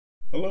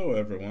Hello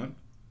everyone.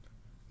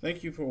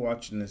 Thank you for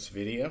watching this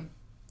video.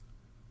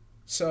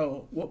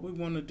 So what we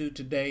want to do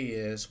today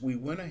is we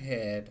went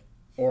ahead,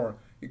 or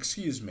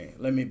excuse me,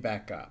 let me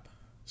back up.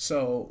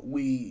 So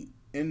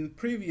in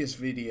previous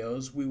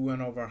videos we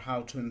went over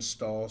how to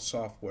install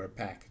software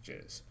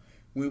packages.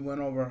 We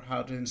went over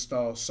how to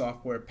install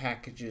software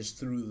packages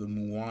through the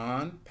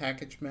Muon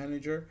package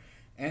manager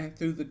and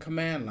through the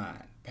command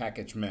line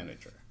package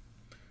manager.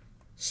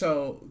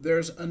 So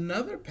there's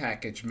another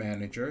package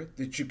manager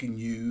that you can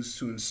use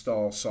to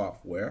install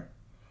software,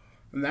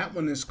 and that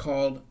one is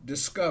called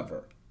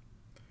Discover.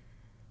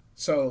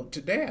 So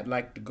today I'd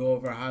like to go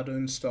over how to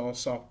install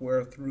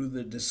software through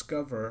the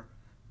Discover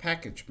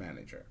package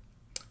manager.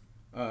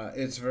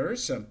 It's very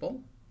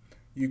simple.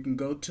 You can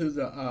go to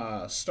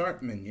the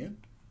Start menu,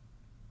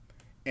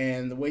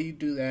 and the way you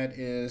do that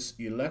is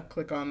you left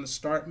click on the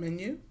Start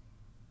menu,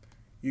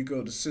 you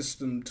go to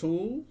System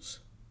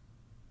Tools,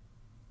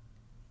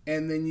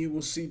 and then you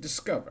will see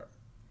Discover.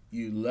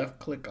 You left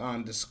click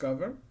on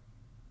Discover,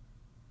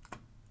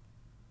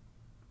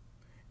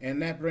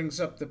 and that brings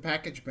up the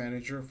package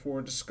manager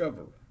for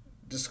Discover.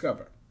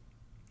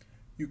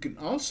 You can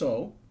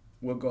also,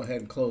 we'll go ahead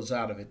and close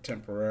out of it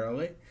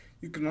temporarily.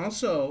 You can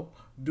also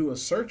do a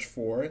search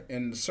for it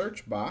in the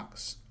search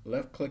box.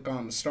 Left click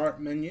on the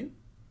Start menu,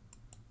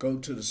 go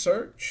to the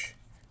search,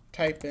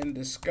 type in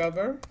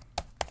Discover,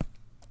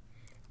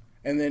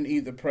 and then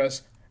either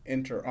press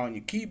Enter on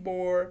your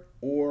keyboard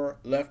or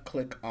left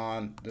click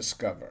on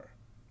Discover,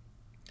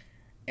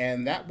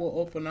 and that will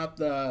open up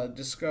the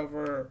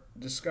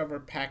Discover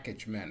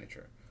package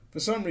manager. For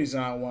some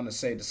reason I want to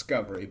say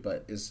Discovery,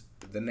 but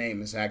the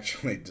name is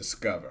actually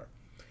Discover.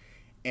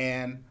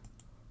 And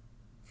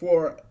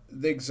for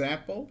the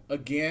example,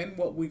 again,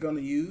 what we're going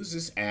to use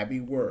is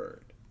Abby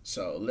Word.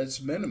 So let's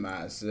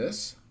minimize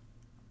this.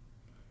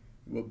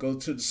 We'll go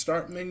to the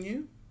Start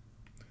menu,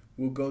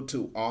 we'll go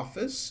to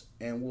Office,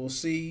 and we'll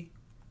see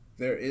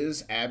there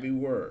is Abby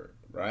Word,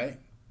 right?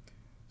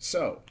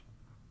 So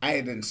I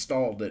had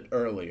installed it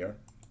earlier.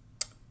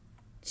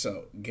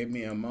 So give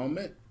me a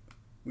moment.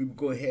 We will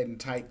go ahead and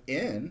type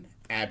in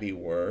Abby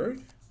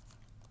Word.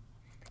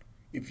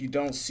 If you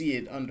don't see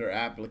it under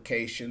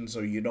Applications,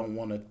 or you don't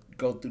want to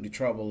go through the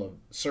trouble of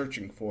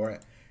searching for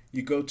it,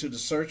 you go to the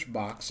search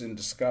box in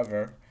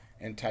Discover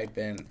and type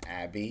in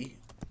Abby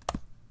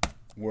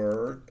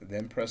Word,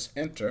 then press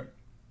Enter,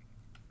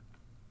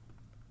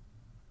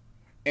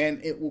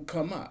 and it will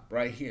come up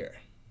right here.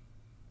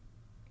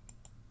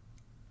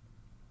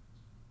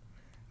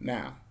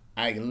 Now,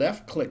 I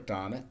left clicked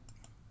on it.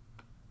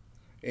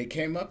 It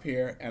came up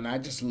here, and I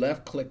just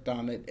left clicked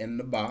on it in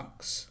the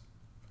box,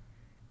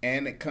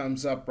 and it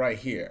comes up right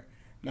here.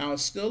 Now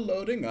it's still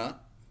loading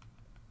up,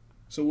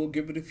 so we'll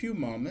give it a few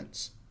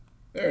moments.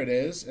 There it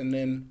is, and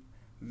then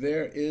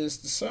there is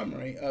the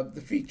summary of the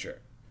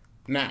feature.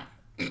 Now,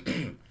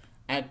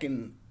 I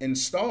can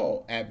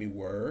install Abby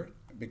Word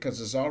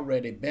because it's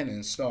already been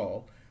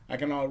installed. I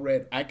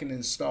can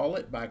install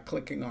it by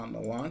clicking on the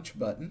launch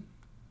button,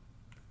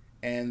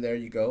 and there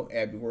you go,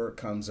 Abby Word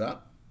comes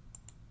up.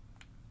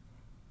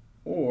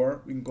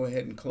 Or we can go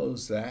ahead and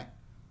close that.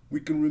 We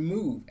can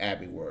remove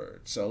Abby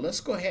Word. So let's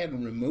go ahead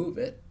and remove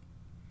it.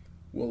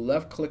 We'll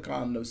left click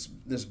on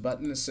this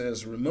button that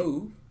says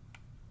remove.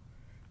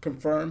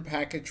 Confirm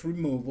package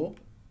removal.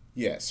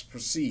 Yes,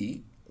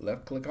 proceed.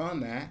 Left click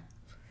on that.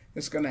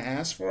 It's going to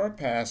ask for our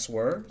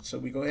password, so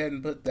we go ahead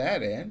and put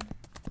that in.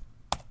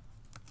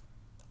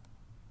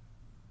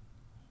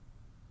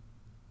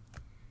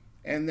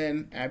 And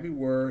then Abby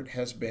Word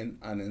has been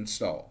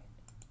uninstalled.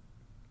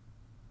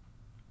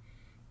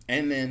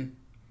 And then,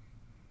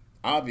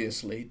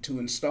 obviously, to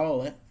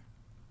install it,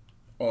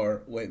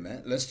 or wait a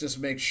minute, let's just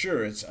make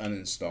sure it's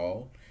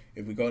uninstalled.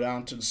 If we go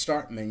down to the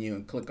Start menu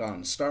and click on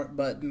the Start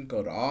button,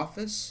 go to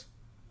Office,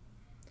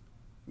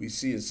 we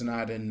see it's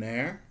not in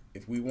there.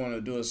 If we want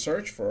to do a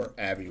search for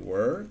Abby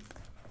Word,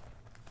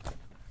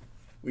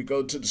 we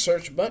go to the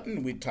search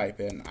button, we type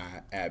in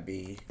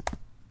Abby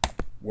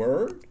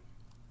Word,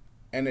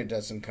 and it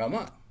doesn't come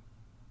up.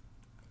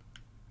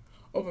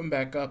 Open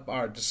back up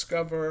our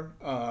Discover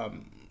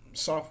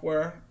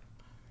software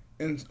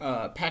in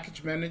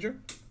package manager.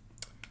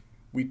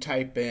 We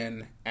type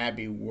in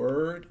Abby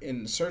Word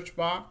in the search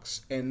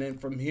box, and then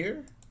from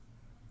here,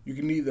 you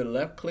can either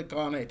left click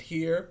on it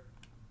here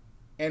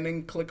and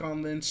then click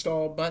on the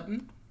install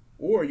button,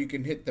 or you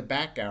can hit the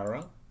back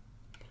arrow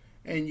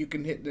and you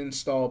can hit the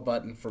install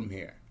button from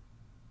here.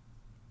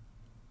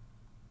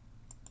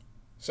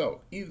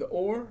 So either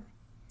or,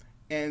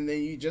 and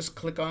then you just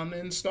click on the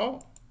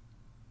install.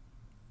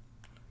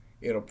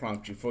 It'll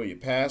prompt you for your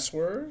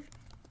password.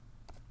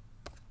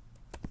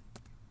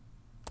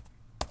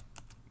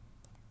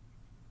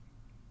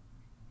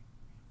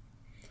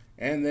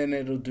 And then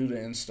it'll do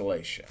the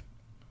installation.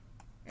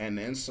 And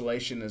the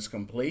installation is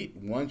complete.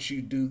 Once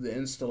you do the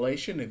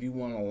installation, if you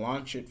want to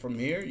launch it from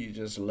here, you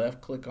just left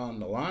click on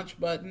the launch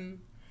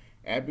button.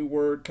 Abby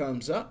Word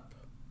comes up,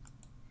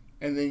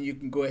 and then you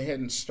can go ahead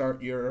and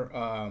start your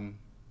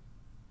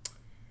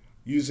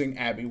using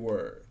Abby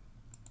Word.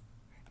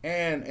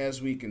 And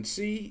as we can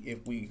see,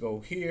 if we go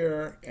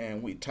here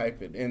and we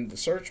type it in the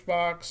search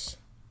box,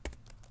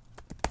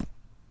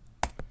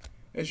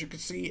 as you can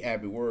see,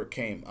 Abby Word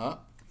came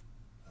up.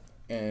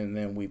 And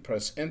then we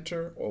press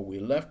enter, or we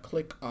left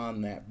click on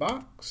that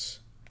box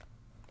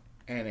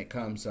and it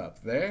comes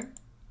up there.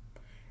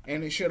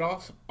 And it should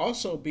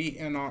also be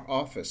in our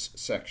office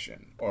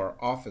section or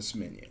office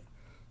menu.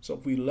 So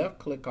if we left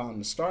click on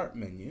the start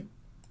menu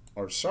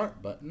or start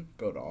button,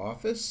 go to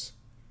office,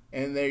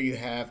 and there you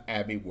have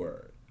Abby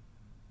Word.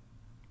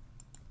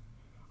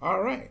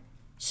 All right,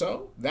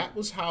 so that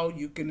was how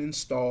you can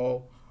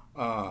install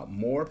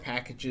more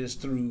packages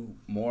through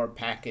more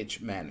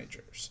package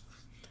managers.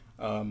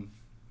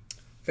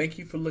 Thank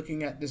you for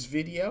looking at this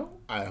video.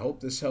 I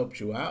hope this helped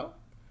you out.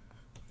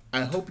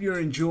 I hope you're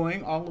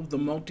enjoying all of the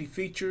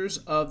multi-features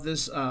of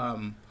this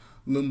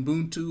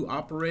Lubuntu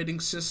operating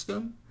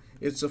system.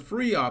 It's a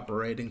free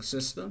operating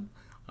system.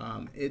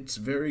 It's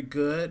very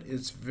good.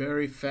 It's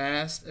very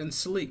fast and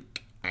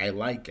sleek. I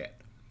like it.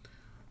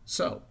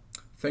 So,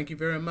 thank you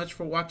very much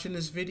for watching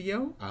this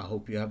video. I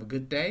hope you have a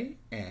good day,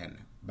 and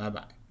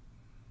bye-bye.